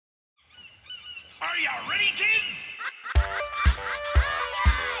you ready, kids?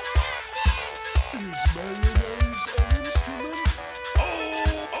 Is mayonnaise an instrument?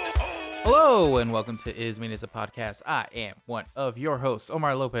 Hello and welcome to Is Mayonnaise a Podcast. I am one of your hosts,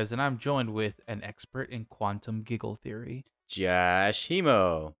 Omar Lopez, and I'm joined with an expert in quantum giggle theory. Josh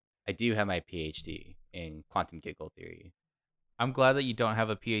Hemo. I do have my PhD in quantum giggle theory. I'm glad that you don't have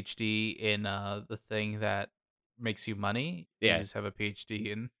a PhD in the thing that makes you money. Yeah. You just have a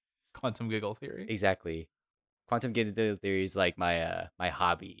PhD in quantum giggle theory. Exactly. Quantum giggle theory is like my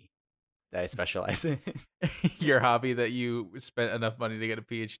hobby that I specialize in. Your hobby that you spent enough money to get a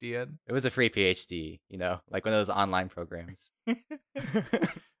PhD in. It was a free PhD, like one of those online programs.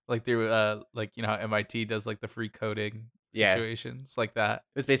 Like through how MIT does like the free coding Yeah. situations like that.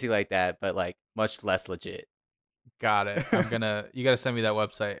 It was basically like that, but like much less legit. Got it. You gotta send me that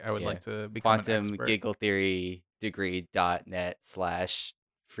website. I would Yeah. like to become an Quantum expert giggle theory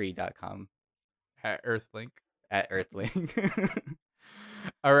degree.net/free.com at Earthlink. at Earthlink.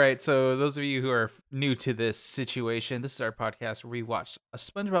 All right, so those of you who are new to this situation, this is our podcast where we watch a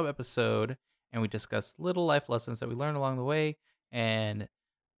SpongeBob episode and we discuss little life lessons that we learn along the way and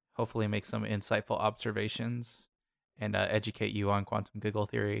hopefully make some insightful observations and educate you on quantum giggle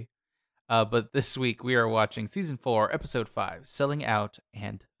theory. But this week we are watching Season 4, Episode 5, Selling Out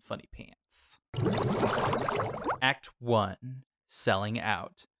and Funny Pants. Act 1, Selling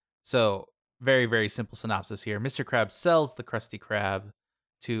Out. So, very, very simple synopsis here. Mr. Krabs sells the Krusty Krab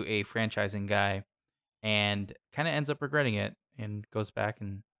to a franchising guy and kind of ends up regretting it and goes back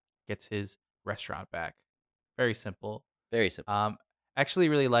and gets his restaurant back. Very simple. Very simple. Actually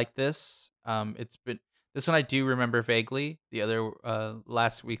really like this. This one I do remember vaguely. The other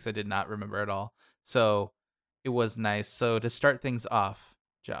last week's I did not remember at all. So it was nice. So to start things off,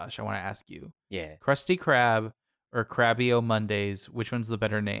 Josh, I want to ask you. Yeah. Krusty Krab or Krabby-O Mondays, which one's the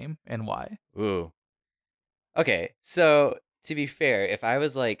better name and why? Ooh. Okay, so to be fair, if I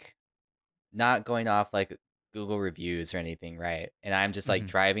was like not going off like Google reviews or anything, right? And I'm just like Mhm.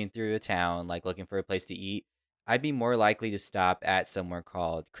 driving through a town, like looking for a place to eat, I'd be more likely to stop at somewhere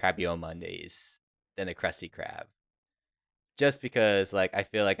called Krabby-O Mondays than a Krusty Krab. Just because like I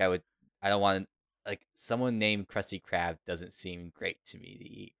feel like I don't want like someone named Krusty Krab doesn't seem great to me to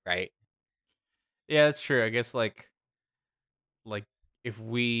eat, right? Yeah, that's true. I guess like if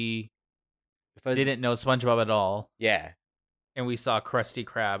we If I was, didn't know SpongeBob at all yeah, and we saw Krusty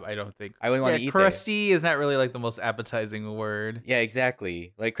Krab, I don't think I wouldn't want to eat there. Krusty is not really like the most appetizing word. Yeah,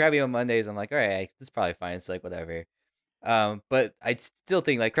 exactly. Like Krabby-O Mondays, I'm like, all right, this is probably fine. It's like whatever. But I still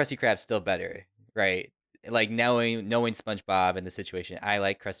think like Krusty Krab's still better, right? Like knowing SpongeBob and the situation, I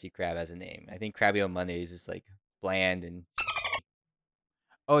like Krusty Krab as a name. I think Krabby-O Mondays is like bland and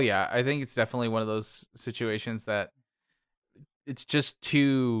Oh yeah, I think it's definitely one of those situations that it's just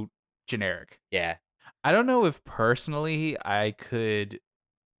too generic. yeah, I don't know if personally I could,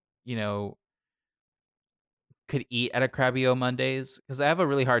 you know, could eat at a Krabby-O Mondays because I have a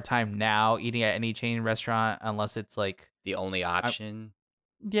really hard time now eating at any chain restaurant unless it's like the only option.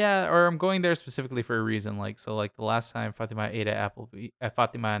 yeah, or I'm going there specifically for a reason. Like so, like the last time Fatima and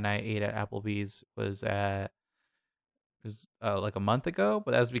I ate at Applebee's was like a month ago,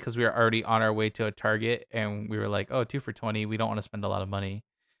 but that was because we were already on our way to a Target and we were like, oh, 2 for $20. We don't want to spend a lot of money,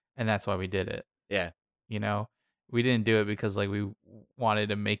 and that's why we did it. Yeah, You know, we didn't do it because like we wanted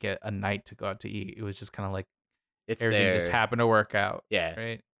to make it a night to go out to eat. It was just kind of like it's everything there. just happened to work out. Yeah,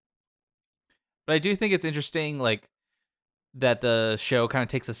 Right. But I do think it's interesting, like that the show kind of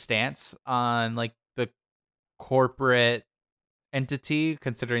takes a stance on like the corporate entity,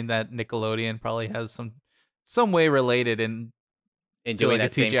 considering that Nickelodeon probably has some way related in and to doing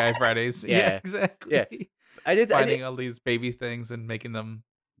like that a same. TGI Fridays. Yeah. Exactly. Yeah. I did. Finding all these baby things and making them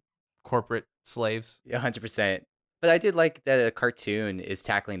corporate slaves. 100%. But I did like that a cartoon is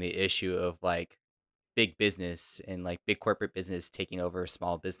tackling the issue of like big business and like big corporate business taking over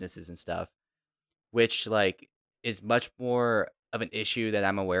small businesses and stuff, which like is much more of an issue that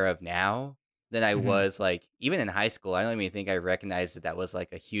I'm aware of now than I Mhm. was like even in high school. I don't even think I recognized that was like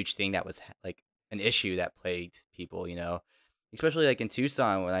a huge thing that was like an issue that plagued people, especially like in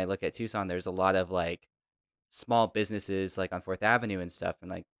Tucson. When I look at Tucson, there's a lot of like small businesses like on 4th Avenue and stuff and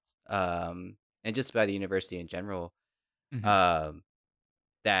like and just by the university in general Mhm.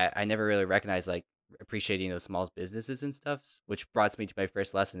 that I never really recognized like appreciating those small businesses and stuff, which brought me to my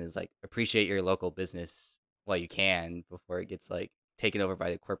first lesson is like appreciate your local business while you can before it gets like taken over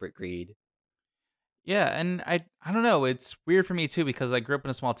by the corporate greed. Yeah, and I don't know. It's weird for me too because I grew up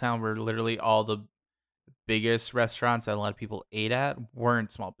in a small town where literally all the biggest restaurants that a lot of people ate at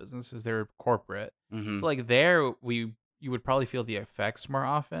weren't small businesses; they were corporate. Mm-hmm. So like there, you would probably feel the effects more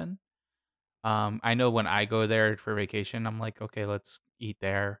often. I know when I go there for vacation, I'm like, okay, let's eat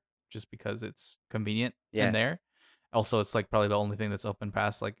there just because it's convenient in Yeah. there. Also, it's like probably the only thing that's open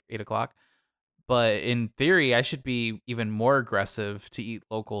past like 8 o'clock. But in theory, I should be even more aggressive to eat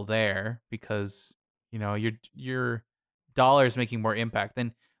local there because your dollar is making more impact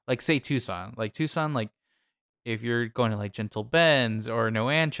than like say Tucson. Like Tucson, like if you're going to like Gentle Ben's or No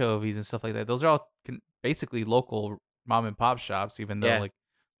Anchovies and stuff like that, those are all basically local mom and pop shops, even though Yeah. like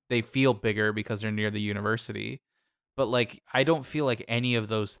they feel bigger because they're near the university. But like I don't feel like any of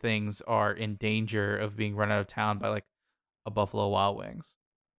those things are in danger of being run out of town by like a Buffalo Wild Wings,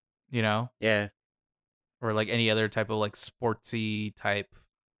 you know? Yeah. Or like any other type of like sportsy type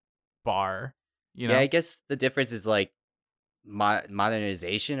bar, you Yeah, I know? guess the difference is like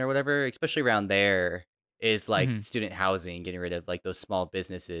modernization or whatever, especially around there, is like Hmm. student housing, getting rid of like those small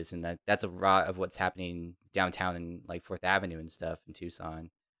businesses, and that's a lot of what's happening downtown and like Fourth Avenue and stuff in Tucson.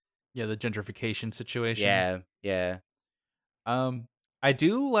 Yeah, the gentrification situation. Yeah, yeah. Um, I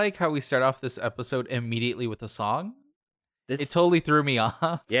do like how we start off this episode immediately with a song. It This, totally threw me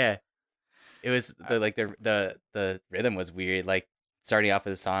off. yeah, it was I- the rhythm was weird. Like starting off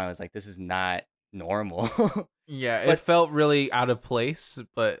with a song, I was like, this is not normal. Yeah, it But felt really out of place,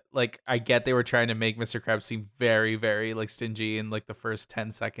 but like I get they were trying to make Mr. Krabs seem very, very like stingy in like the first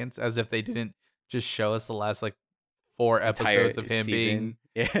 10 seconds, as if they didn't just show us the last like four entire episodes of him being,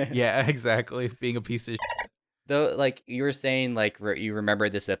 season, yeah. yeah, exactly, being a piece of Though, like you were saying, like you remember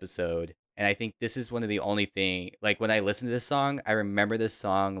this episode, and I think this is one of the only thing. Like when I listen to this song, I remember this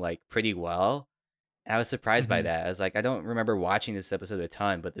song like pretty well, and I was surprised by shit. that. I was like, I don't remember watching this episode a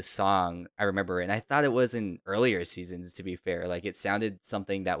ton, but this song I remember, and I thought it was in earlier seasons. To be fair, like it sounded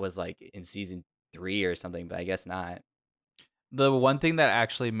something that was like in season 3 or something, but I guess not. The one thing that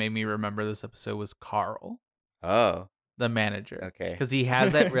actually made me remember this episode was Carl, Oh, the manager, okay. because he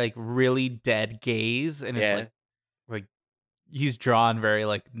has that like really dead gaze, and it's Yeah, like he's drawn very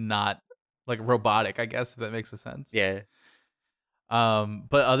like not like robotic, I guess if that makes a sense. yeah,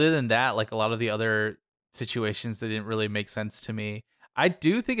 But other than that, like a lot of the other situations that didn't really make sense to me. I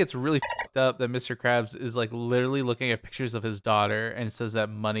do think it's really fucked up that Mr. Krabs is like literally looking at pictures of his daughter and says that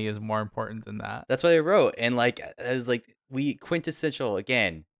money is more important than that. that's what I wrote, and like I was like, we quintessential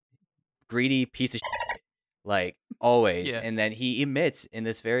again, greedy piece of shit, like always. Yeah. And then he admits in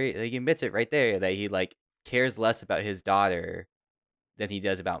this very, like, he admits it right there that he like cares less about his daughter than he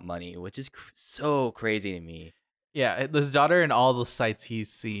does about money, which is so crazy to me. Yeah, his daughter and all the sites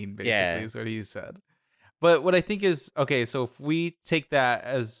he's seen basically Yeah, is what he said. But what I think is okay, so if we take that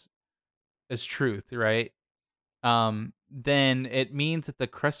as truth, right? Then it means that the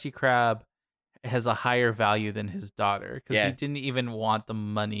Krusty Krab has a higher value than his daughter because he yeah, didn't even want the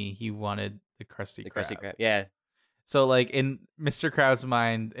money; he wanted the Krusty the Krusty Krab. Krab. Yeah, So, like in Mr. Krab's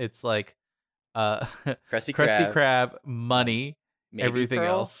mind, it's like uh, Krusty Krusty Krab, Krab, money, money, maybe everything Pearl.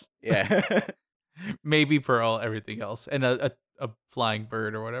 else, Yeah, maybe Pearl, everything else, and a flying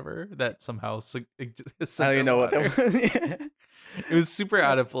bird or whatever that somehow I don't sent even their know what water. that was. Yeah. It was super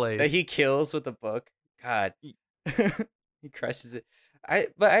out of That he place. kills with the book. God, Y- he crushes it. I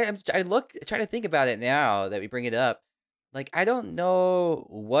try to think about it now that we bring it up. Like I don't know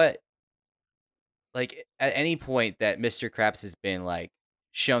what, like at any point that Mr. Krabs has been like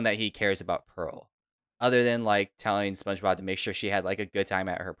shown that he cares about Pearl, other than like telling SpongeBob to make sure she had like a good time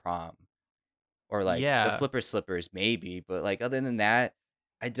at her prom, or like the Yeah, flipper slippers maybe, but like other than that,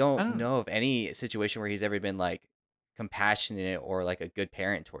 I I don't don't. know of any situation where he's ever been like compassionate or like a good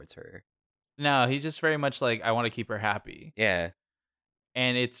parent towards her. No, he's just very much like I want to keep her happy, Yeah,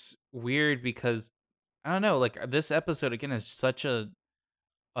 and it's weird because I don't know. Like this episode again is such a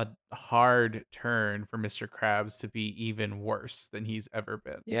hard turn for Mr. Krabs to be even worse than he's ever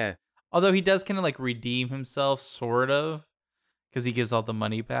been. yeah, Although he does kind of like redeem himself, sort of, because he gives all the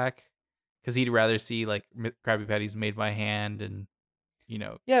money back. Because he'd rather see like Krabby Patties made by hand and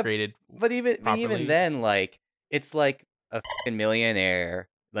yeah. created But even properly. then, like it's like a fucking millionaire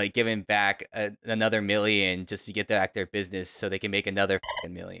like giving back another million just to get back their business so they can make another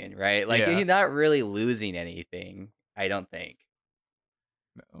fucking million, right? Like Yeah, he's not really losing anything. I don't think.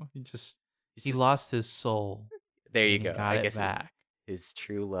 no, It's he just lost his soul there you and he go. got I it guess back. his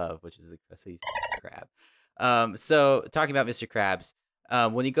true love, which is the Krusty Krab. So talking about Mr. Krabs,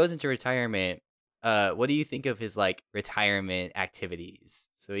 when he goes into retirement, what do you think of his like retirement activities?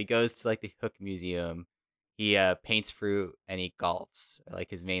 So he goes to like the Hook Museum, he paints fruit and he golfs, are, like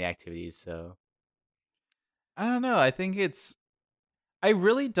his main activities. So I don't know. I think it's. I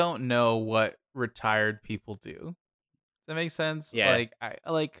really don't know what retired people do. Does that make sense? yeah,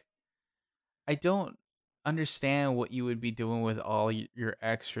 I don't. understand what you would be doing with all your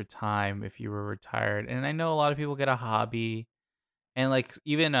extra time if you were retired. And I know a lot of people get a hobby, and like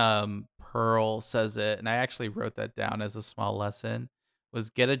even Pearl says it, and I actually wrote that down as a small lesson, was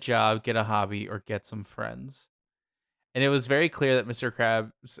get a job, get a hobby, or get some friends. And it was very clear that Mr.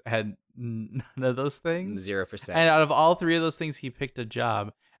 Krabs had none of those things. 0%. And out of all three of those things, he picked a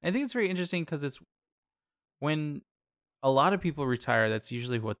job. And I think it's very interesting because it's when a lot of people retire, that's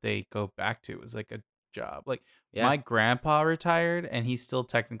usually what they go back to, is like a job. Like Yeah. my grandpa retired and he still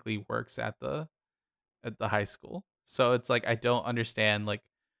technically works at the high school. So it's like I don't understand, like,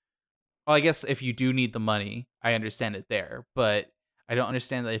 well, I guess if you do need the money, I understand it there, but I don't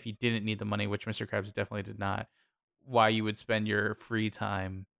understand that if you didn't need the money, which Mr. Krabs definitely did not, why you would spend your free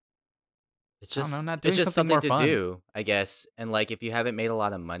time, It's I don't know, just not it's doing just something something more to fun. do, I guess. And like if you haven't made a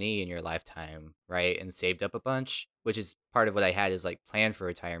lot of money in your lifetime, right, and saved up a bunch, which is part of what I had is like plan for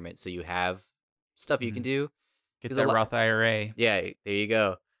retirement so you have stuff you can Mhm. do. Get Because a that lot Roth IRA. yeah, there you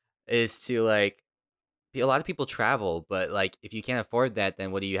go. Is to like a lot of people travel, but like if you can't afford that,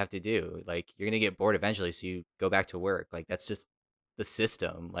 then what do you have to do? Like you're gonna get bored eventually, so you go back to work. Like that's just the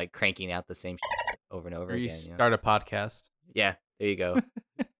system, like cranking out the same shit over and over Or you again, start a podcast. Yeah, there you go.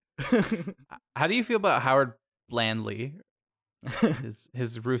 How do you feel about Howard Blandley?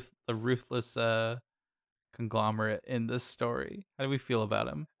 The ruthless conglomerate in this story. How do we feel about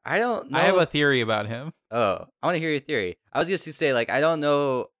him? I don't I have know a if theory about him. oh, I wanna hear your theory. I was just to say, like, I don't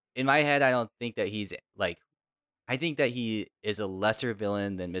know in my head, I don't think that he's, like I think that he is a lesser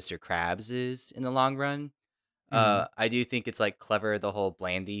villain than Mr. Krabs is in the long run. Mhm. I do think it's, like, clever, the whole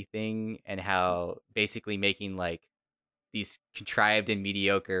Blandy thing and how basically making, like, these contrived and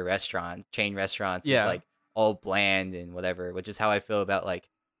mediocre chain restaurants is, Yeah. like, all bland and whatever, which is how I feel about, like,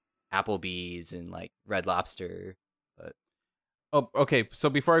 Applebee's and, like, Red Lobster, but Oh, okay. So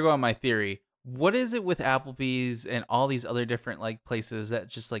before I go on my theory, what is it with Applebee's and all these other different like places that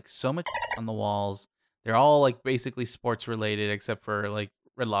just like so much on the walls? They're all like basically sports related, except for like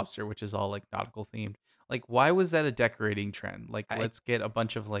Red Lobster, which is all like nautical themed. Like, why was that a decorating trend? Like, I let's get a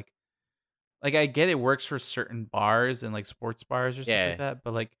bunch of like I get it works for certain bars and like sports bars or stuff like yeah. that,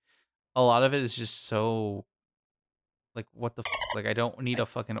 but like a lot of it is just so like what the like I don't need I a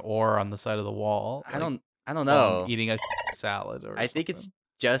fucking oar on the side of the wall I like don't I don't while I'm know. eating a salad or I think it's something.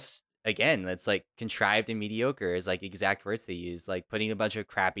 just again, it's like contrived and mediocre is like exact words they use. Like putting a bunch of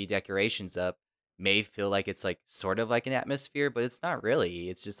crappy decorations up may feel like it's like sort of like an atmosphere, but it's not really.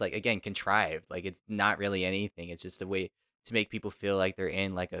 It's just like again contrived. Like it's not really anything. It's just a way to make people feel like they're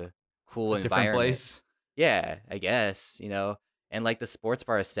in like a cool A different environment. place. Yeah, I guess. And like the sports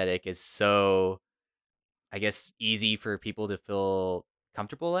bar aesthetic is so I guess easy for people to feel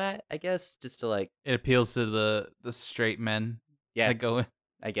comfortable at, I guess, just to like It appeals to the straight men yeah, that go in.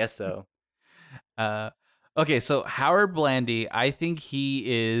 I guess so. Uh, okay, so Howard Blandy, I think he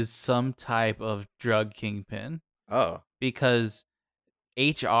is some type of drug kingpin Oh, because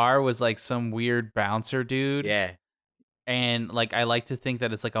HR was like some weird bouncer dude, yeah. and like I like to think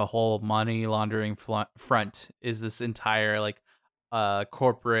that it's like a whole money laundering front is this entire like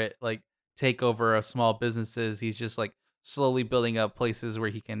corporate like takeover of small businesses. He's just like slowly building up places where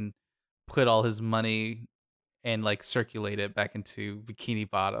he can put all his money and like circulate it back into Bikini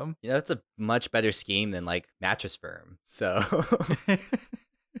Bottom. It's a much better scheme than like Mattress Firm. So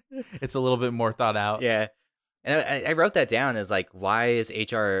It's a little bit more thought out. yeah, and I wrote that down as like, why is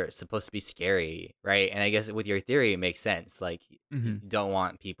HR supposed to be scary, right? And I guess with your theory, it makes sense. Like, you Mhm. don't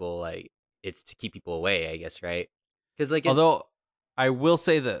want people like it's to keep people away, I guess, right? Because like, Although I will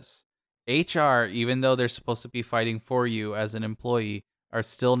say this, HR, even though they're supposed to be fighting for you as an employee, are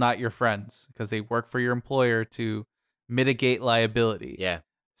still not your friends because they work for your employer to mitigate liability. yeah,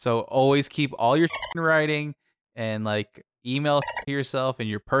 So always keep all your in writing and like email to yourself and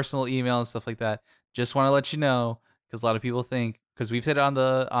your personal email and stuff like that. Just want to let you know because a lot of people think because we've said it on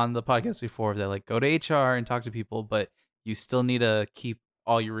the podcast before that like go to HR and talk to people, but you still need to keep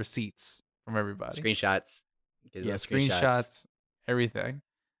all your receipts from everybody. screenshots, get Yeah, those screenshots. screenshots, everything.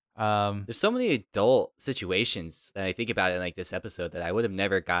 Um, There's so many adult situations that I think about in like this episode that I would have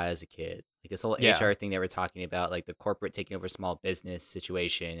never got as a kid. Like this whole yeah, HR thing that we're talking about, like the corporate taking over small business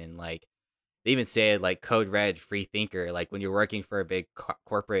situation, and like they even say like code red, free thinker. Like when you're working for a big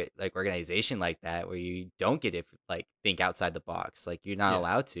corporate like organization like that, where you don't get to like think outside the box, like you're not yeah.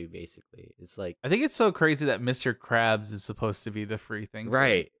 allowed to. Basically, it's like I think it's so crazy that Mr. Krabs is supposed to be the free thinker.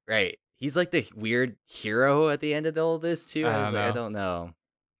 right, right. He's like the weird hero at the end of all this too. I I was don't like, I know. don't know.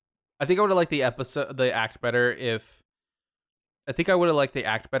 I think I would have liked the act better if. I think I would have liked the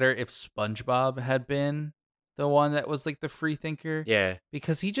act better if SpongeBob had been the one that was like the free thinker, Yeah.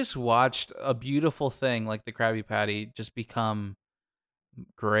 because he just watched a beautiful thing like the Krabby Patty just become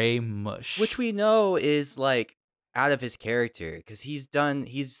gray mush. Which we know is like out of his character because he's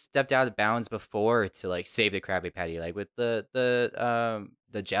stepped out of bounds before to like save the Krabby Patty, like with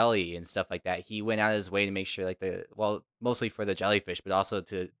the jelly and stuff like that. He went out of his way to make sure like mostly for the jellyfish, but also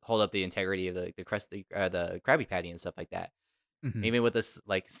to hold up the integrity of the crusty the Krabby Patty and stuff like that. Mhm. Even with this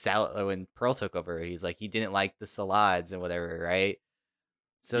like salad when Pearl took over, he's like he didn't like the salads and whatever, right?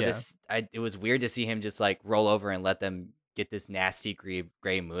 So Yeah. it was weird to see him just like roll over and let them get this nasty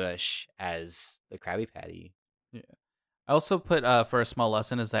gray mush as the Krabby Patty. Yeah. I also put for a small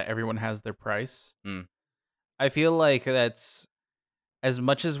lesson is that everyone has their price. Mm. I feel like that's, as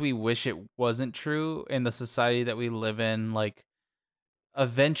much as we wish it wasn't true in the society that we live in, like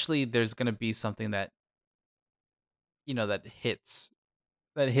eventually there's going to be something that, you know, that hits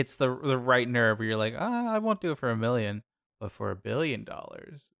the right nerve where you're like, I won't do it for $1 million, but for $1 billion,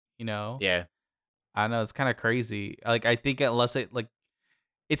 you know? Yeah. I know it's kind of crazy. Like, I think unless it like,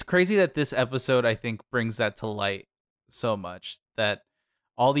 it's crazy that this episode, I think, brings that to light so much, that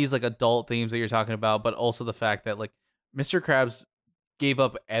all these like adult themes that you're talking about, but also the fact that like Mr. Krabs gave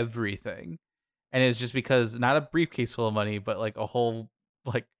up everything, and it's just because not a briefcase full of money, but like a whole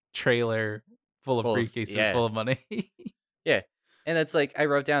like trailer full of briefcases yeah. full of money. Yeah. And that's like I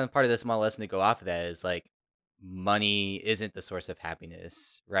wrote down part of the small lesson to go off of that is like money isn't the source of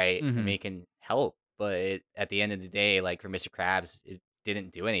happiness, right? I Mhm. mean, it can help, but at the end of the day, like for Mr. Krabs, it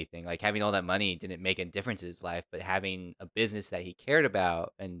didn't do anything. Like having all that money didn't make a difference in his life, but having a business that he cared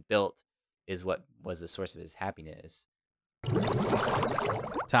about and built is what was the source of his happiness.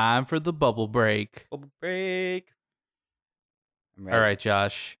 Time for the bubble break. Bubble break. I'm ready. All right,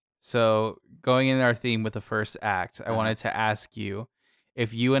 Josh. So going in our theme with the first act, I Uh-huh. wanted to ask you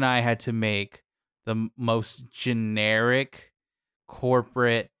if you and I had to make the most generic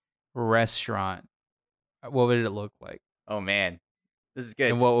corporate restaurant, what would it look like? Oh man, this is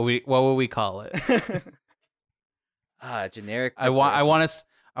good. And what would we call it? Generic. I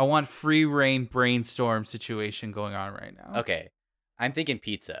want free reign brainstorm situation going on right now. Okay, I'm thinking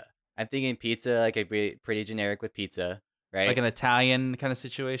pizza. I'm thinking pizza, like a pretty generic with pizza, right? Like an Italian kind of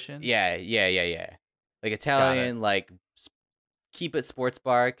situation. Yeah. Like Italian, like keep it sports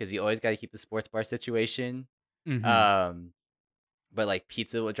bar because you always got to keep the sports bar situation. Mhm. But like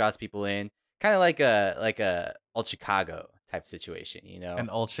pizza, what draws people in, kind of like a Old Chicago type situation, you know? An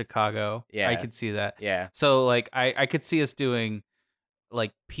old Chicago. I Yeah. could see that. Yeah. So like I could see us doing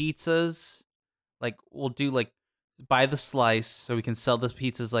like pizzas. Like we'll do like by the slice so we can sell the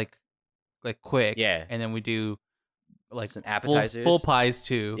pizzas like quick. Yeah. And then we do like Some full appetizers. pies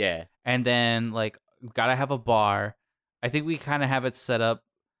too. Yeah. And then like gotta have a bar. I think we kind of have it set up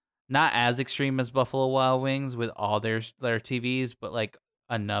not as extreme as Buffalo Wild Wings with all their TVs, but like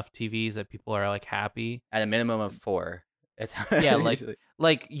enough TVs that people are like happy. At a minimum of 4. It's Yeah, like usually-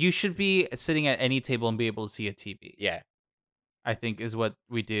 like you should be sitting at any table and be able to see a TV. yeah. I think is what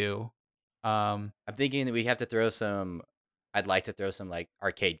we do. I'm thinking that we have to throw some. I'd like to throw some like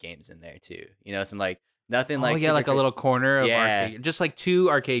arcade games in there too. You know, some like nothing oh like yeah, super like a little corner of Yeah. arcade, just like 2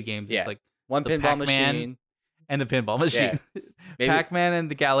 arcade games. Yeah. It's like one the pinball Pac-Man machine and the pinball machine. Maybe- Pac-Man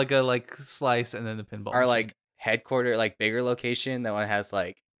and the Galaga like slice, and then the pinball. our machine. like headquarter, like bigger location. That one has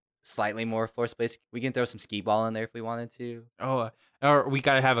like slightly more floor space. We can throw some skee ball in there if we wanted to. or we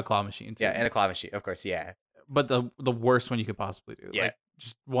gotta have a claw machine too. Yeah, and a claw machine, of course. Yeah, but the worst one you could possibly do. Yeah. Like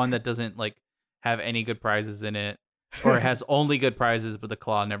just one that doesn't like have any good prizes in it, or it has only good prizes, but the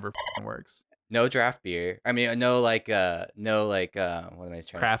claw never f***ing works. no draft beer. I mean, no like what am I trying to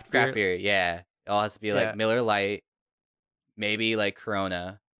say? Craft Craft beer? beer. Yeah, it all has to be Yeah. like Miller Lite, maybe like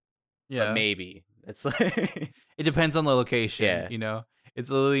Corona, Yeah, but maybe it's like it depends on the location. Yeah. You know, it's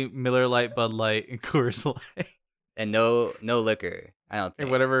literally Miller Lite, Bud Light, and Coors Light, and no liquor. I don't and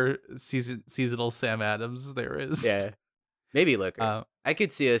think. whatever seasonal Sam Adams there is. Yeah, maybe liquor. Uh, I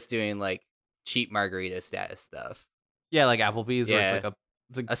could see us doing like cheap margarita status stuff. yeah, like Applebee's, where Yeah. it's like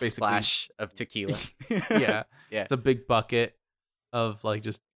A basically splash of tequila. yeah, Yeah. it's a big bucket of like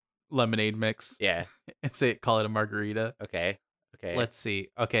just lemonade mix, Yeah. and call it a margarita. Okay. Let's see.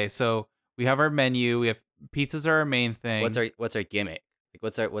 Okay, so we have our menu. We have pizzas are our main thing. What's our gimmick? Like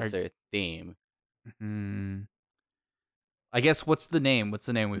what's our theme? I guess what's the name? What's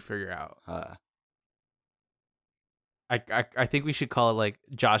the name we figure out? I think we should call it like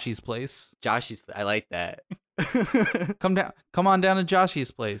Joshy's Place. Joshy's. I like that. Come on down to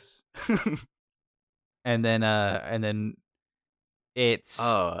Joshy's Place. And then it's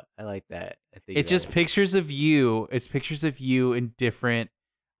Oh, I like that. I think it's just pictures of you. It's pictures of you in different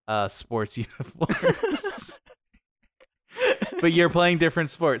sports uniforms. But you're playing different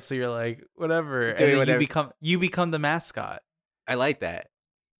sports, so you're like, whatever. And Doing then whatever. you become the mascot. I like that.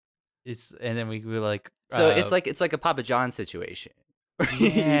 And then we like So it's like a Papa John situation. You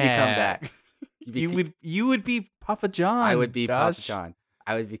become that. You would be Papa John. I would be Josh. Papa John.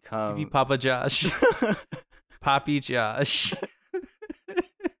 I would become You'd be Papa Josh. Poppy Josh.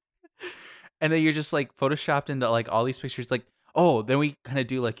 And then you're just like photoshopped into like all these pictures. Like, oh, then we kind of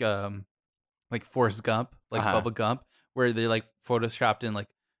do like Forrest Gump, like Bubba Gump, where they're like photoshopped in like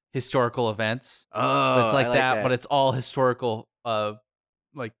historical events. Oh, It's like, I like that, but it's all historical,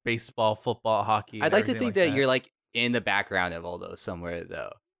 like baseball, football, hockey. I'd and like to everything think that that you're like in the background of all those somewhere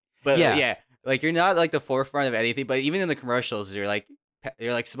though. But Yeah. yeah, like you're not like the forefront of anything. But even in the commercials, you're like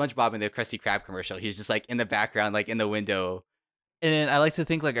SpongeBob in the Krusty Krab commercial. He's just like in the background, like in the window. And then I like to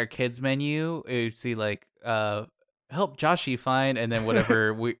think like our kids menu, you see like help Joshy find, and then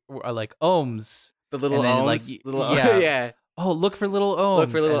whatever we are like ohms. The little And then, ohms, like, little yeah. yeah. Oh, look for little ohms. Look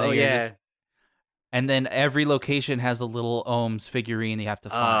for little and then oh you're yeah. and then every location has a little ohms figurine you have to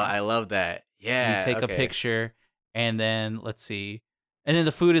Oh, find. I love that. Yeah. You take a okay. picture, and then let's see. And then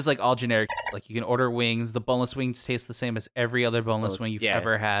the food is like all generic. Like you can order wings. The boneless wings taste the same as every other boneless wing you've Yeah.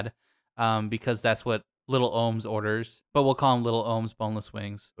 ever had, because that's what Little Ohms orders. But we'll call them Little Ohms boneless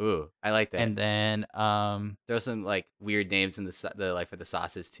wings. Ooh, I like that. And then Throw some like weird names in the like for the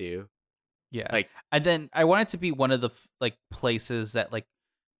sauces too. yeah, Like and then I want it to be one of the like places that like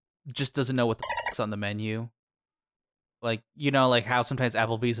just doesn't know what the fuck's on the menu. Like, you know, like how sometimes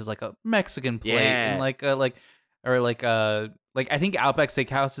Applebee's is like a Mexican plate, Yeah. and like I think Outback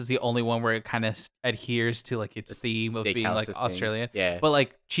Steakhouse is the only one where it kind of adheres to like its theme of being steakhouse like thing. Australian. Yeah. But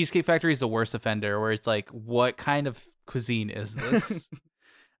like Cheesecake Factory is the worst offender, where it's like, what kind of cuisine is this?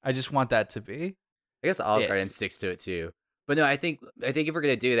 I just want that to be. I guess Olive Yeah. Garden sticks to it too. But no, I think if we're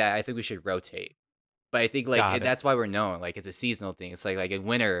gonna do that, I think we should rotate. But I think Got like it. that's why we're known. Like it's a seasonal thing. It's like in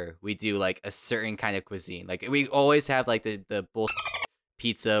winter we do like a certain kind of cuisine. Like we always have like the bull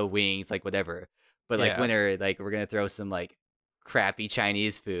pizza, wings, like whatever. But like Yeah. winter, like we're gonna throw some like crappy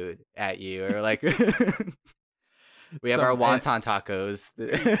Chinese food at you, or like we have our Some- wonton tacos.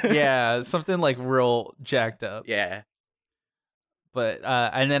 Yeah, something like real jacked up. Yeah. But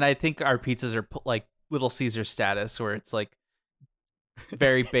and then I think our pizzas are like Little Caesar status, where it's like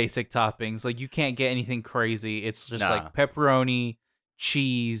very basic toppings. Like you can't get anything crazy. It's just Nah. like pepperoni,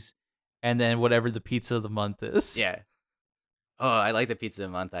 cheese, and then whatever the pizza of the month is. Yeah. Oh, I like the pizza a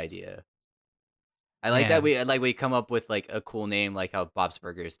month idea. I like that we come up with like a cool name, like how Bob's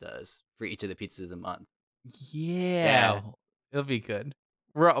Burgers does for each of the pizzas of the month. Yeah. It'll be good.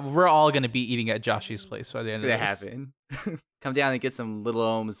 We're all gonna be eating at Joshy's place by the It's end gonna of this. happen. Come down and get some Little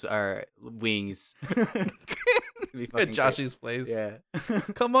Ohms or wings. It's gonna be At fucking great. Joshy's place. Yeah.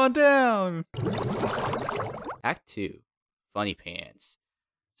 Come on down. Act 2, Funny Pants.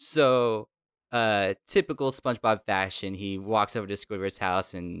 So, typical SpongeBob fashion, he walks over to Squidward's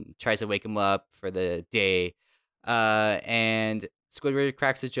house and tries to wake him up for the day. And Squidward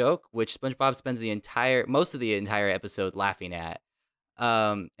cracks a joke, which SpongeBob spends most of the entire episode laughing at.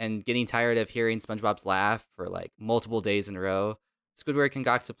 And getting tired of hearing SpongeBob's laugh for like multiple days in a row, Squidward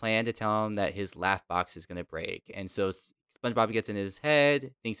concocts a plan to tell him that his laugh box is gonna break. And so SpongeBob gets in his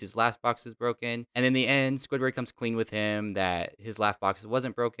head, thinks his laugh box is broken, and in the end, Squidward comes clean with him that his laugh box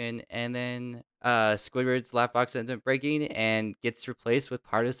wasn't broken, and then Squidward's laugh box ends up breaking and gets replaced with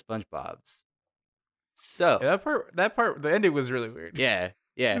part of SpongeBob's. So Yeah, that part, the ending was really weird. yeah,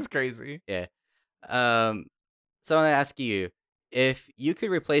 yeah. It's crazy. So I want to ask you, if you could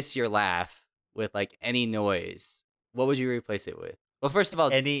replace your laugh with like any noise, what would you replace it with? Well, first of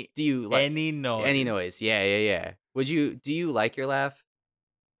all, Any do you like any noise. any noise? Yeah. Do you like your laugh?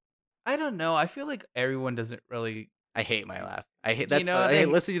 I don't know. I feel like everyone doesn't really. I hate my laugh. I hate You that's know, I hate they-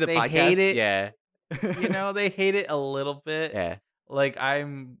 listening to the they podcast. hate it. Yeah. You know, they hate it a little bit. Yeah. Like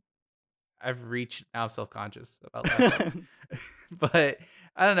I've reached. Now I'm self conscious about laughing. But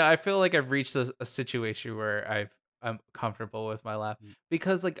I don't know. I feel like I've reached a situation where I'm comfortable with my laugh, Mm.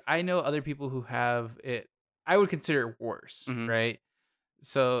 because like I know other people who have it. I would consider it worse, Mhm. right?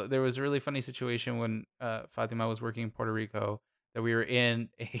 So there was a really funny situation when Fatima was working in Puerto Rico, that we were in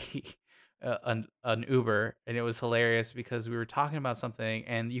an Uber, and it was hilarious because we were talking about something,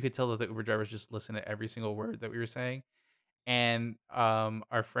 and you could tell that the Uber drivers just listened to every single word that we were saying. And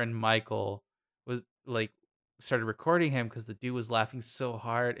our friend Michael was like started recording him because the dude was laughing so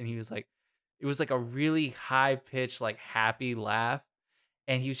hard, and he was like, it was like a really high pitched like happy laugh,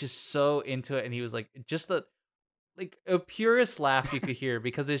 and he was just so into it, and he was like just a purest laugh you could hear,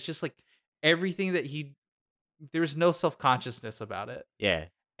 because it's just like everything that there was no self-consciousness about it. Yeah.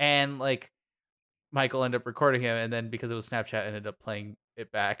 and like Michael ended up recording him, and then because it was Snapchat, ended up playing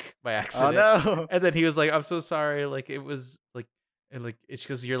it back by Oh accident. no. And then he was like, "I'm so sorry. Like it was like, and like it's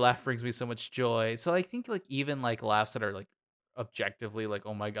because your laugh brings me so much joy." So I think like even like laughs that are like objectively like,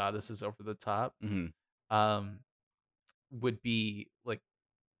 "Oh my god, this is over the top," Hmm. um, would be like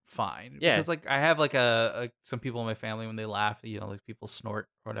fine Yeah. because like I have like a some people in my family when they laugh, like people snort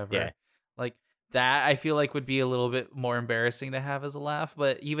or Yeah. whatever. Like that I feel like would be a little bit more embarrassing to have as a laugh,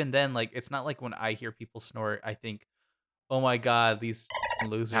 but even then like it's not like when I hear people snort I think, "Oh my god, these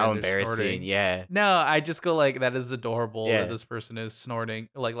losers, How they're embarrassing. snorting." Yeah. No, I just go like that is adorable that Yeah. this person is snorting,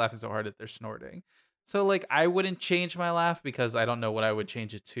 like laughing so hard that they're snorting. So like I wouldn't change my laugh because I don't know what I would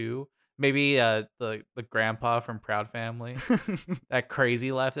change it to. Maybe the grandpa from Proud Family, that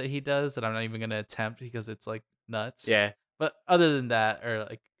crazy laugh that he does that I'm not even gonna attempt because it's like nuts. Yeah. But other than that, or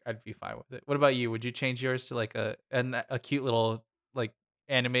like I'd be fine with it. What about you? Would you change yours to like a cute little like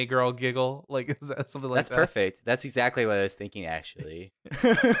anime girl giggle? Like is that something like That's that? perfect. That's exactly what I was thinking, actually.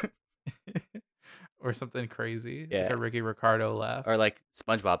 Or something crazy, like Yeah. a Ricky Ricardo laugh. Or like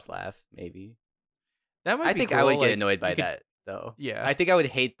SpongeBob's laugh, maybe. That might I be think I cool. would get Like annoyed you by could, that, though. yeah, I think I would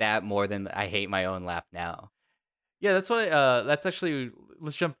hate that more than I hate my own laugh now. yeah. That's what. That's actually.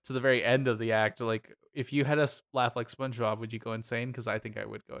 Let's jump to the very end of the act. Like, if you had us laugh like SpongeBob, would you go insane? Because I think I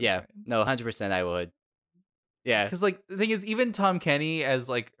would go Yeah. insane. No, 100% I would. Yeah. Because like the thing is, even Tom Kenny, as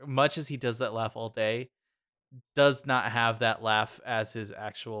like much as he does that laugh all day, does not have that laugh as his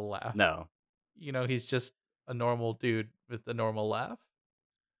actual laugh. No. He's just a normal dude with a normal laugh.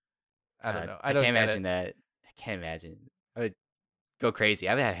 I don't God, know. I I can't don't get imagine it. that. I can't imagine. I would go crazy.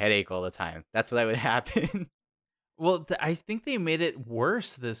 I would have a headache all the time. That's what would happen. Well, I think they made it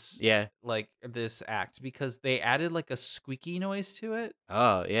worse Yeah. this act because they added like a squeaky noise to it,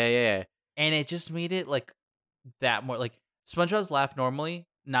 Oh, yeah, yeah. and it just made it like that more like SpongeBob's laugh normally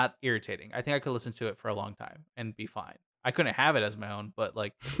not irritating. I think I could listen to it for a long time and be fine. I couldn't have it as my own, but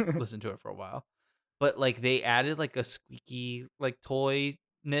like Yeah. listen to it for a while. But like they added like a squeaky like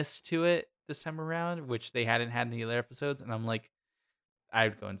toyness to it this time around, which they hadn't had in the other episodes, and I'm like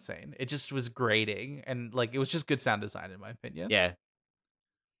I'd go insane. It just was grating and like it was just good sound design in my opinion. Yeah.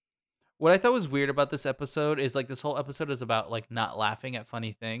 What I thought was weird about this episode is like this whole episode is about like not laughing at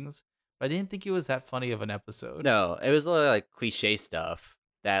funny things, but I didn't think it was that funny of an episode. No, it was a lot of like cliche stuff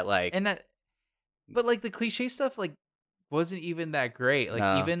that like And that, but like the cliche stuff like wasn't even that great. Like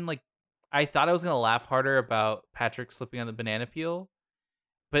no. even like I thought I was gonna laugh harder about Patrick slipping on the banana peel,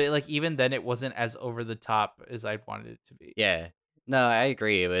 but like even then it wasn't as over the top as I'd wanted it to be. Yeah. No, I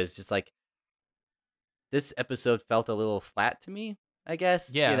agree. It was just like this episode felt a little flat to me, I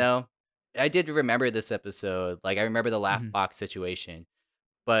guess, you Yeah. know. I did remember this episode. Like I remember the laugh Mhm. box situation,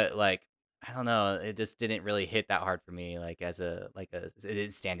 but like I don't know, it just didn't really hit that hard for me like as a it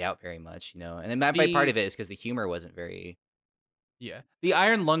didn't stand out very much, you know. And then by part The of it is cuz the humor wasn't very Yeah. The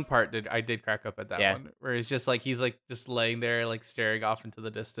iron lung part I did crack up at that yeah. one where it's just like he's like just laying there like staring off into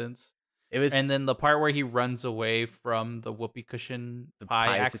the distance. It was And then the part where he runs away from the whoopee cushion the pie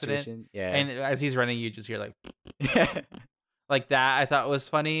pie accident, situation. Yeah. and as he's running, you just hear like Yeah. like that. I thought was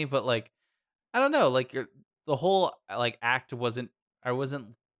funny, but like I don't know, like the whole like act wasn't. I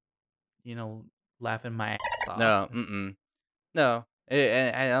wasn't, you know, laughing my ass off. No, mm-mm. No.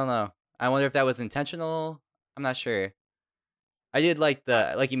 I don't know. I wonder if that was intentional. I'm not sure. I did like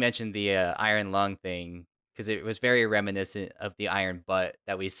I, like you mentioned the iron lung thing because it was very reminiscent of the iron butt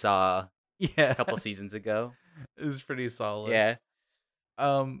that we saw yeah, a couple seasons ago. it was pretty solid. Yeah,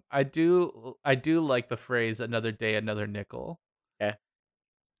 I do like the phrase "another day, another nickel" yeah,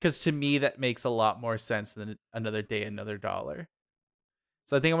 because to me that makes a lot more sense than "another day, another dollar."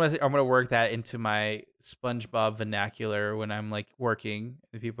 So I think I'm gonna work that into my SpongeBob vernacular when I'm like working,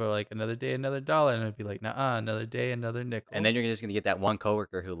 and people are like "another day, another dollar," and I'd be like, "Nah, another day, another and nickel." then you're just gonna get that one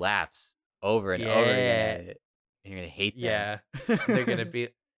coworker who laughs over and over again Yeah, at it, and you're gonna hate them. yeah, they're gonna be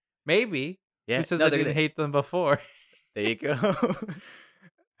maybe. Who Yeah, says no, I they're didn't gonna. hate them before? There you go.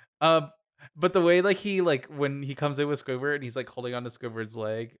 Um, but the way like he like when he comes in with Squidward and he's like holding on to Squidward's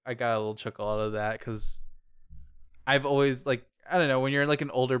leg, I got a little chuckle out of that because I've always like I don't know when you're like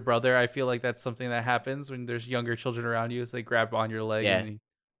an older brother, I feel like that's something that happens when there's younger children around you, so they grab on your leg Yeah. and you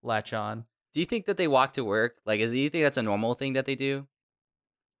latch on. Do you think that they walk to work? Like, do you think that's a normal thing that they do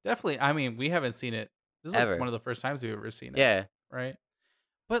Definitely, I mean we haven't seen it. This is like ever? one of the first times we've ever seen it, Yeah, right?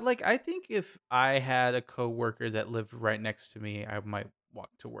 But like I think if I had a coworker that lived right next to me, I might walk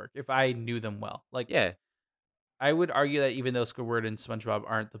to work if I knew them well. Like yeah, I would argue that even though Squidward and SpongeBob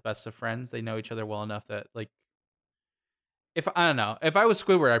aren't the best of friends, they know each other well enough that like if I don't know, if I was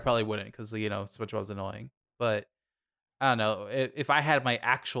Squidward, I probably wouldn't because SpongeBob's annoying. But I don't know, if I had my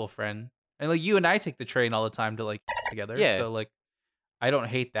actual friend, and like you and I take the train all the time to like together, Yeah. so like I don't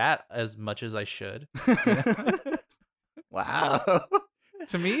hate that as much as I should. You know, Wow.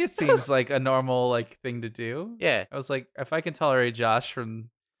 to me it seems like a normal like thing to do. Yeah. I was like, if I can tolerate Josh from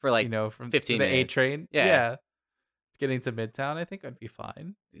For like from 15 the A minutes. train, Yeah. yeah, getting to Midtown, I think I'd be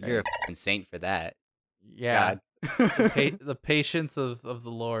fine. You're a Right? fucking saint for that. Yeah, God. the patience of the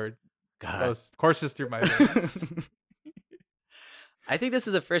Lord God. courses through my veins. I think this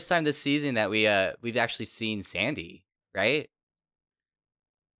is the first time this season that we've actually seen Sandy, right?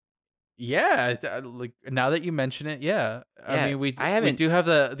 Yeah, like now that you mention it, yeah. I Yeah, mean, I we haven't. do have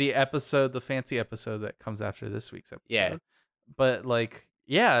the episode, the fancy episode that comes after this week's Yeah. episode. But like,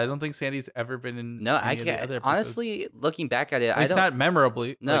 yeah, I don't think Sandy's ever been in No, I any of the can't. other episodes. Honestly, looking back at it, At I least don't. not memorably,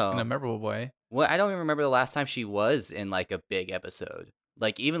 like in a No. memorable way. Well, I don't even remember the last time she was in like a big episode.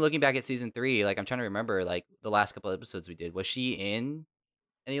 Like even looking back at season 3, like I'm trying to remember like the last couple episodes we did. Was she in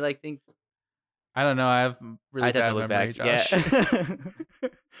any like thing? I don't know. I have really I'd have bad to look memory, back. Josh. Yeah.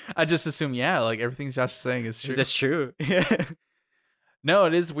 I just assume, yeah, like everything Josh is saying is true. That's true. Yeah. No,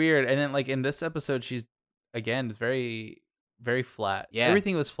 it is weird. And then like in this episode, she's again it's very, very flat. Yeah,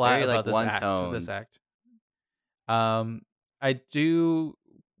 Everything was flat very, like, about this one-toned. act. I do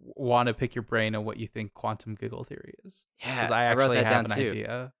want to pick your brain on what you think quantum giggle theory is. Yeah, Because I wrote actually that have down an too.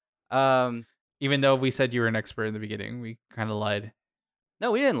 idea. Um, Even though we said you were an expert in the beginning, we kind of lied.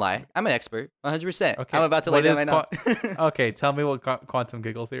 no, we didn't lie. I'm an expert, 100%. Okay, I'm about to lay what down is right now. Okay, tell me what quantum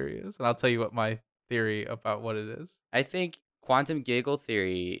giggle theory is, and I'll tell you what my theory about what it is. I think quantum giggle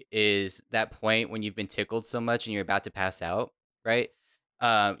theory is that point when you've been tickled so much and you're about to pass out, right?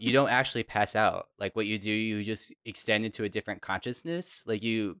 You don't actually pass out. Like what you do, you just extend into a different consciousness. Like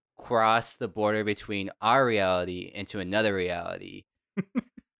you cross the border between our reality into another reality.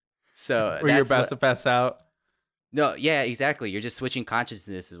 So Where you're that's about what, to pass out. no, yeah, exactly. You're just switching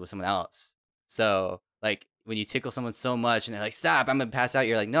consciousnesses with someone else. So like when you tickle someone so much and they're like, "Stop, I'm gonna pass out,"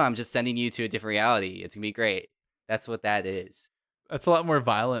 you're like, "No, I'm just sending you to a different reality. It's gonna be great." That's what that is. That's a lot more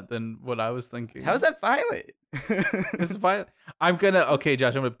violent than what I was thinking. How is that violent? This is violent. Okay,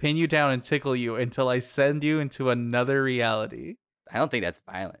 Josh, I'm gonna pin you down and tickle you until I send you into another reality. I don't think that's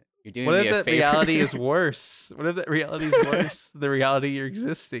violent. You're doing What me if a that favor. reality is worse? What if that reality is worse than the reality you're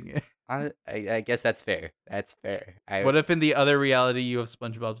existing in? I guess that's fair. That's fair. What if in the other reality you have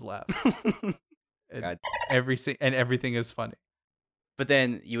SpongeBob's lap and God. everything is funny? But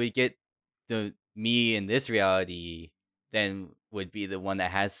then you would get the me in this reality, then would be the one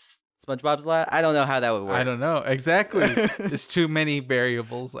that has SpongeBob's lap. I don't know how that would work. I don't know exactly. There's too many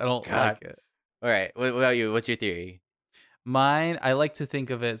variables. I don't God. like it. All right. What about you? What's your theory? Mine, I like to think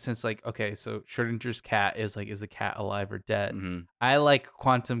of it since like, okay, so Schrodinger's cat is like, is the cat alive or dead? Mhm. I like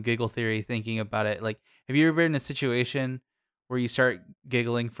quantum giggle theory thinking about it. Like, have you ever been in a situation where you start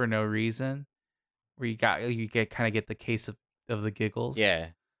giggling for no reason? Where you get the case of the giggles? Yeah.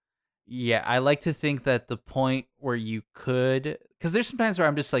 Yeah, I like to think that the point where you could, because there's sometimes where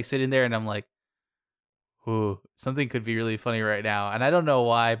I'm just like sitting there and I'm like, ooh, something could be really funny right now. And I don't know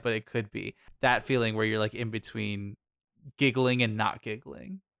why, but it could be. That feeling where you're like in between giggling and not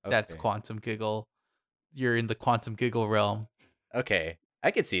giggling. That's Okay. quantum giggle. You're in the quantum giggle realm. Okay.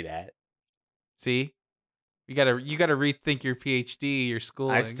 I could see that. See? You gotta rethink your PhD, your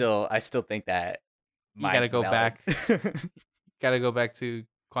schooling. I still think that. You gotta mine's go valid. gotta go back to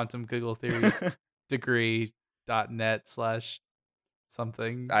quantum giggle theory degree.net /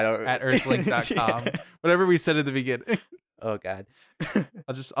 something I don't at earthlink.com. Yeah. Whatever we said at the beginning. Oh God.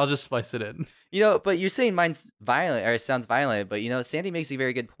 I'll just splice it in. But you're saying mine's violent or it sounds violent, but Sandy makes a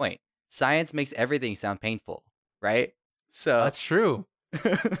very good point. Science makes everything sound painful, right? So That's true.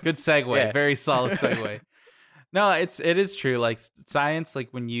 Good segue. Yeah. Very solid segue. No, it is true. Like science, like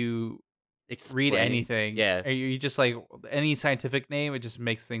when you read Explain. anything, Yeah. or you just like any scientific name, it just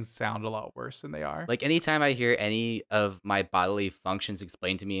makes things sound a lot worse than they are. Like anytime I hear any of my bodily functions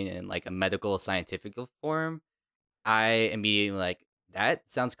explained to me in like a medical scientific form, I immediately like that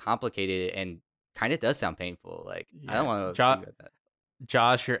sounds complicated and kind of does sound painful. Like I don't Yeah. want to think about that.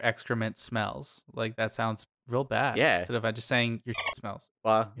 Josh, your excrement smells. Like that sounds real bad. Yeah. Instead of just saying your smells.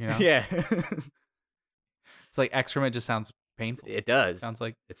 Well, You know? yeah, It's like excrement just sounds painful. it does. Sounds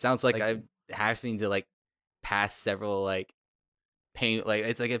like It sounds like like- I'm having to like pass several like pain. Like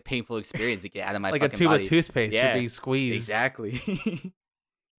it's like a painful experience to get out of my like a fucking tube body. of toothpaste. Yeah, You're being squeezed. Exactly.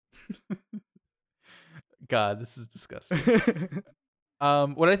 God, this is disgusting.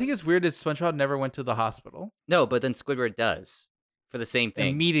 What I think is weird is SpongeBob never went to the hospital. No, but then Squidward does for the same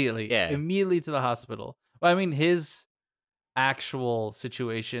thing. Immediately. Yeah. Immediately to the hospital. Well, I mean, his actual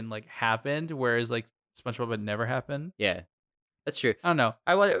situation like happened, whereas like SpongeBob would never happen. Yeah, that's true. I don't know.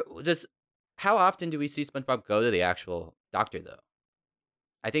 I wonder just how often do we see SpongeBob go to the actual doctor though?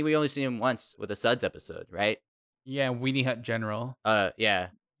 I think we only see him once with a Suds episode, right? Yeah, Weenie Hut General. Yeah,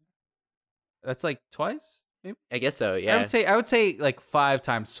 That's like twice, maybe. I guess so. I Yeah. would say like 5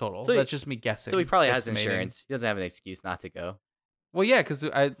 times total. So he- That's just me guessing. So he probably has estimating. insurance. He doesn't have an excuse not to go. Well, yeah, because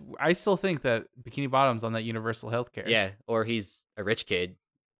I still think that Bikini Bottom's on that universal health care. Yeah, or he's a rich kid.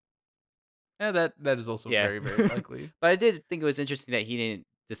 Yeah, that is also Yeah. very, very likely. But I did think it was interesting that he didn't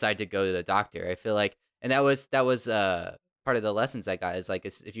decide to go to the doctor. I feel like, and that was part of the lessons I got is like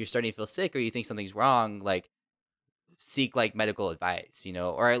if you're starting to feel sick or you think something's wrong, like seek like medical advice,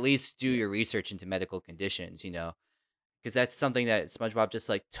 or at least do your research into medical conditions, because that's something that SpongeBob just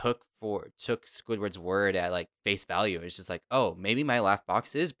like took Squidward's word at like face value. It's just like, oh, maybe my laugh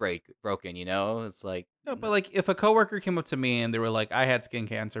box is broken. It's like No, but like if a coworker came up to me and they were like, "I had skin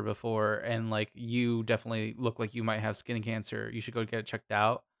cancer before, and like you definitely look like you might have skin cancer. You should go get it checked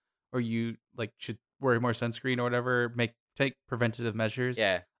out, or you like should wear more sunscreen or whatever. Take preventative measures."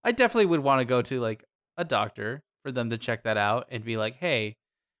 yeah, I definitely would want to go to like a doctor for them to check that out and be like, "Hey,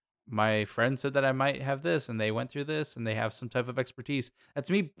 my friend said that I might have this, and they went through this, and they have some type of expertise." That's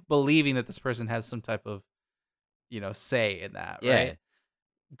me believing that this person has some type of, say in that, yeah, right?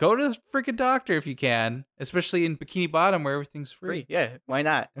 Go to the freaking doctor if you can, especially in Bikini Bottom where everything's free. free. Yeah, why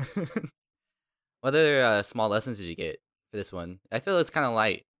not? What other small lessons did you get for this one? I feel it's kind of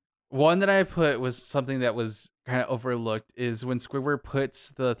light. One that I put was something that was kind of overlooked is when Squidward puts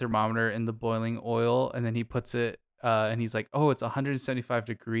the thermometer in the boiling oil and then he puts it and he's like, "Oh, it's 175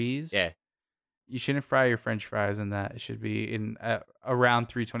 degrees." Yeah, You shouldn't fry your French fries in that. It should be in around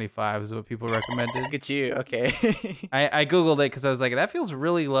 325 is what people recommended. look at you. Okay. I googled it because I was like, that feels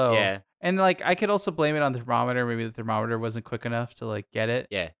really low. Yeah, And like I could also blame it on the thermometer. Maybe the thermometer wasn't quick enough to like get it.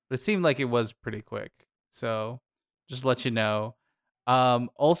 yeah, But it seemed like it was pretty quick. So just let you know.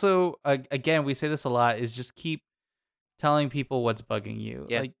 Also, again, we say this a lot: is just keep telling people what's bugging you.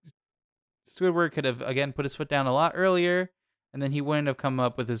 Yeah. Like Squidward could have again put his foot down a lot earlier, and then he wouldn't have come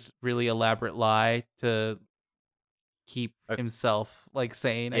up with this really elaborate lie to keep himself like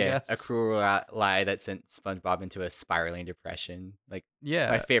sane. I yeah. guess A cruel lie that sent SpongeBob into a spiraling depression. Like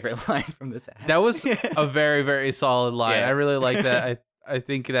Yeah, my favorite line from this act. that was a very, very solid line. Yeah. I really like that. I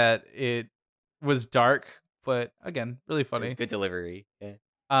think that it was dark, but again, really It was funny. good delivery. Yeah,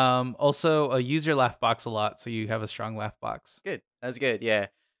 Also, use your laugh box a lot so you have a strong laugh box. good. That was good. Yeah,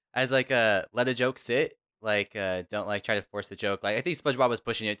 as like let a joke sit. Like don't like try to force the joke. Like I think SpongeBob was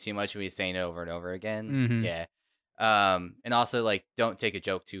pushing it too much when he was saying it over and over again. Mhm. Yeah. And also like don't take a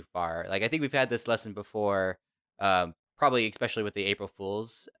joke too far. Like I think we've had this lesson before. Probably especially with the April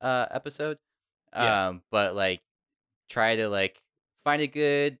Fool's episode. Yeah. But like try to like find a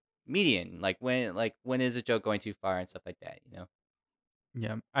good median. Like when is a joke going too far and stuff like that.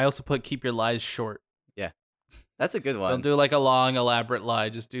 Yeah. I also put keep your lies short. That's a good Don't one. do like a long, elaborate lie.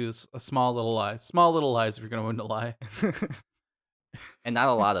 Just do a small little lie. Small little lies if you're gonna win the lie. And not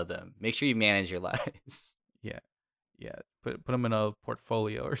a lot of them. Make sure you manage your lies. Yeah. Put them in a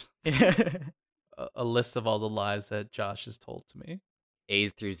portfolio or a list of all the lies that Josh has told to me. A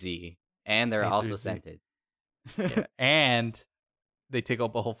through Z. And they're A through also Z. scented. Yeah. And they take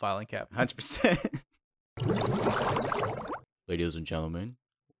up a whole filing cabinet. 100%. Ladies and gentlemen,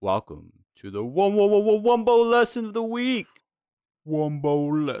 welcome to the Wumbo lesson of the week.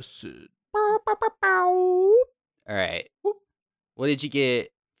 Wumbo lesson. All right. What did you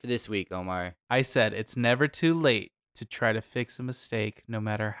get for this week, Omar? I said it's never too late to try to fix a mistake, no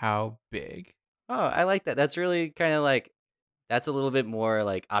matter how big. Oh, I like that. That's really kind of like, that's a little bit more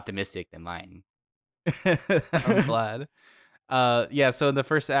like optimistic than mine. I'm glad. Yeah, so in the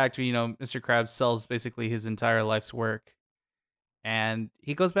first act, Mr. Krabs sells basically his entire life's work. And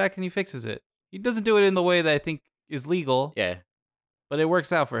he goes back and he fixes it. He doesn't do it in the way that I think is legal, Yeah. but it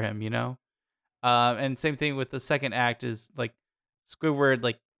works out for him, And same thing with the second act is like Squidward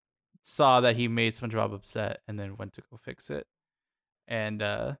like saw that he made SpongeBob upset and then went to go fix it. And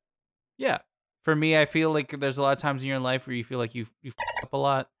yeah, for me, I feel like there's a lot of times in your life where you feel like you f up a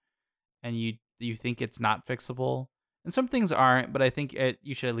lot and you think it's not fixable. And some things aren't, but I think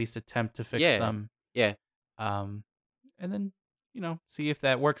you should at least attempt to fix Yeah. them. Yeah. And then, see if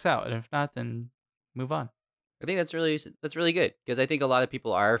that works out. And if not, then move on. I think that's really good because I think a lot of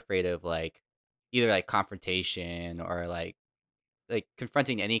people are afraid of like either like confrontation or like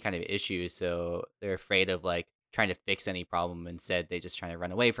confronting any kind of issue. So they're afraid of like trying to fix any problem. Instead, they just try to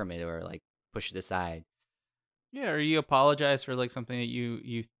run away from it or like push it aside. Yeah, or you apologize for like something that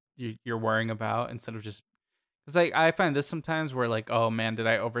you're worrying about instead of just Because I find this sometimes where like, oh man, did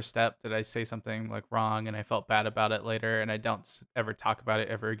I overstep? Did I say something like wrong and I felt bad about it later and I don't ever talk about it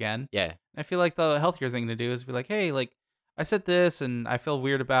ever again? Yeah. And I feel like the healthier thing to do is be like, hey, like I said this and I feel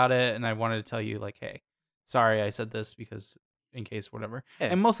weird about it and I wanted to tell you like, hey, sorry I said this because in case whatever. Yeah.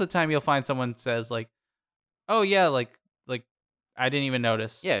 And most of the time you'll find someone says like, oh yeah, like I didn't even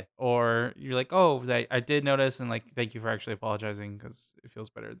notice. Yeah. Or you're like, oh, I did notice and like thank you for actually apologizing because it feels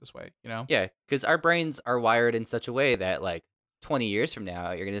better this way, you know? Yeah, because our brains are wired in such a way that like 20 years from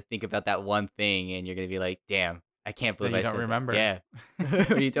now, you're gonna think about that one thing and you're gonna be like, "Damn, I can't believe you I don't said that." remember. Yeah,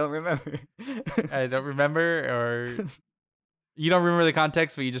 or you don't remember. I don't remember, or you don't remember the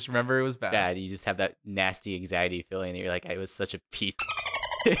context, but you just remember it was bad. Bad. You just have that nasty anxiety feeling that you're like, "I was such a piece."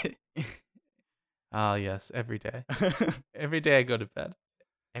 Oh yes, every day. Every day I go to bed.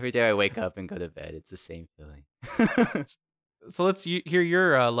 Every day I wake up and go to bed, it's the same feeling. So let's hear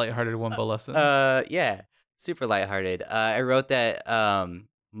your lighthearted Wumbo lesson. Yeah, super lighthearted. I wrote that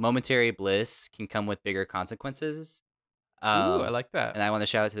momentary bliss can come with bigger consequences. Ooh, I Um, like that. and I want to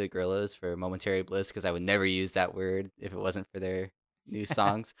shout out to the Gorillas for momentary bliss because I would never use that word if it wasn't for their new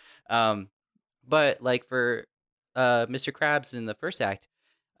songs. Um, but like for Mr. Krabs in the first act,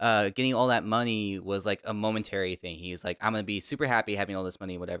 getting all that money was like a momentary thing. He's like, I'm gonna be super happy having all this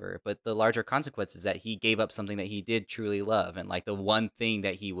money, whatever. But the larger consequence is that he gave up something that he did truly love, and like the one thing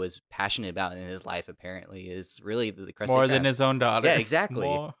that he was passionate about in his life apparently is really the Krusty More than Krab. his own daughter. Yeah, exactly.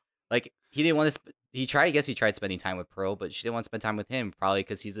 More. Like he didn't want to. He tried. I guess he tried spending time with Pearl, but she didn't want to spend time with him, probably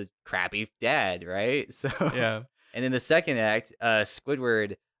because he's a crappy dad, right? So Yeah. and in the second act,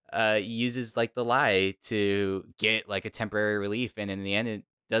 Squidward uses like the lie to get like a temporary relief, and in the end, it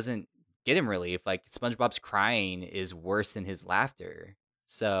doesn't get him relief. Like SpongeBob's crying is worse than his laughter.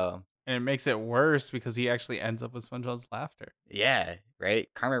 So And it makes it worse because he actually ends up with SpongeBob's laughter. yeah, right.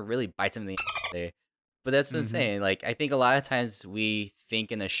 Karma really bites him in the there. But that's what I'm Mhm. saying. Like I think a lot of times we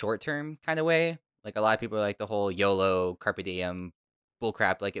think in a short term kind of way. Like a lot of people are like the whole YOLO, carpe diem,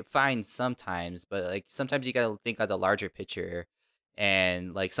 bullcrap. Like it fine sometimes, but like sometimes you gotta think of the larger picture,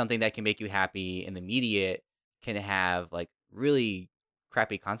 and like something that can make you happy in the immediate can have like really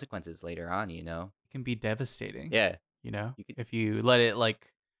crappy consequences later on. You know? It can be devastating. Yeah, You know, you could. if you let it like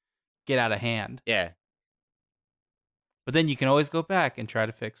get out of hand. Yeah, But then you can always go back and try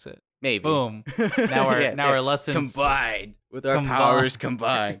to fix it. maybe. Boom. Now our Yeah, now there. our lessons Combined with our powers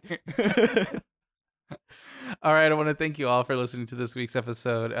combined. All right, I want to thank you all for listening to this week's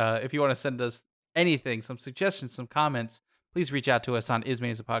episode. If you want to send us anything, some suggestions, some comments, please reach out to us on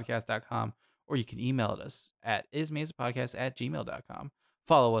ismazapodcast.com, or you can email us at ismazapodcast@gmail.com.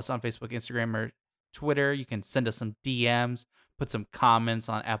 Follow us on Facebook, Instagram, or Twitter. You can send us some DMs, put some comments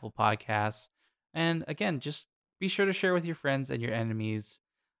on Apple Podcasts. And again, just be sure to share with your friends and your enemies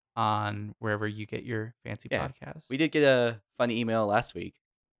on wherever you get your fancy Yeah, podcasts. we did get a funny email last week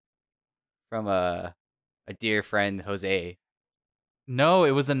from a dear friend, Jose. No,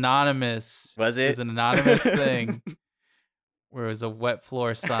 it was anonymous. Was It it? was an anonymous thing where it was a wet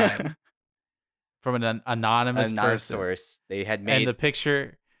floor sign from an anonymous Anonymous person. source. They had And made. the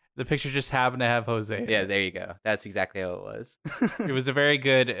picture just happened to have Jose. in Yeah, it. there you go. That's exactly how it was. It was a very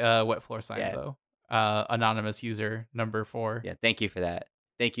good wet floor sign Yeah. though. Anonymous user number 4. Yeah, thank you for that.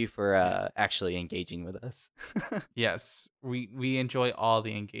 Thank you for actually engaging with us. Yes, we enjoy all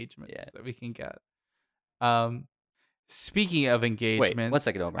the engagements Yeah. that we can get. Speaking of engagements, Wait, 1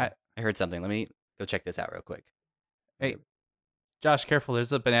 second, Omar. I heard something. Let me go check this out real quick. Hey, Josh, careful!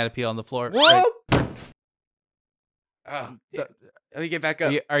 There's a banana peel on the floor. Whoa! Right- Oh, the- let me get back Are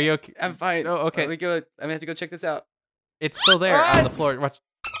up. are you okay? I'm fine. Oh, okay. Let me go. I'm gonna have to go check this out. It's still there on the floor. Watch.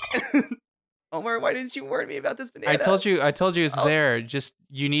 Omar, why didn't you warn me about this banana? I told you it's Oh. there. Just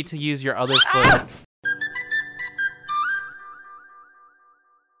you need to use your other foot.